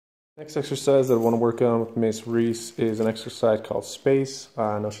Next exercise that I want to work on with Miss Reese is an exercise called space.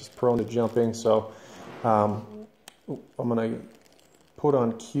 I know she's prone to jumping, so I'm going to put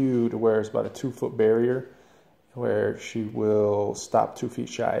on cue to where it's about a 2-foot barrier where she will stop 2 feet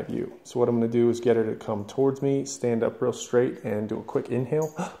shy of you. So what I'm going to do is get her to come towards me, stand up real straight, and do a quick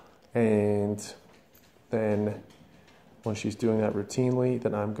inhale. And then when she's doing that routinely,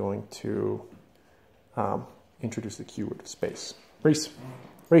 then I'm going to introduce the cue word of space. Reese.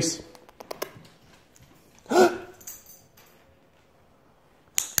 Reese. Good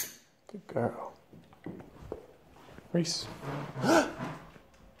girl. Reese. Good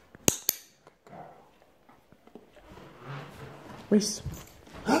girl. Reese.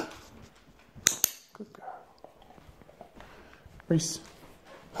 Good girl. Reese.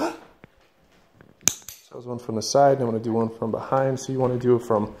 So that was one from the side, and I'm going to do one from behind. So you want to do it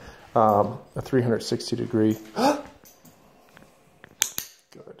from a 360 degree.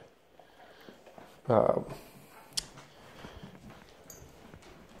 Good.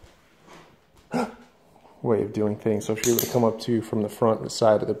 Way of doing things. So if she were to come up to you from the front and the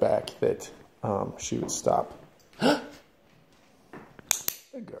side or the back, that she would stop. There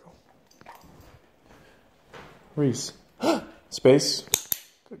you go. Reese. Space.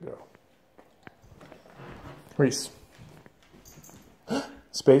 Good girl. Reese.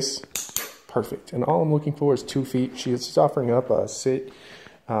 Space. Perfect. And all I'm looking for is 2 feet. She's offering up a sit.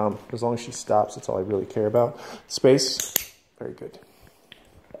 As long as she stops, that's all I really care about. Space. Very good.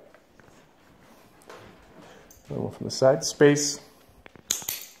 Another one from the side. Space.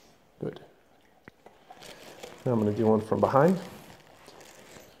 Good. Now I'm going to do one from behind.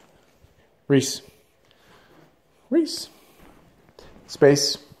 Reese. Reese.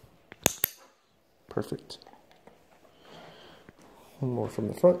 Space. Perfect. One more from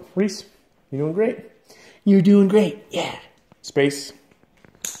the front. Reese, you doing great? You're doing great. Yeah. Space.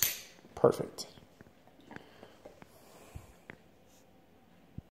 Perfect.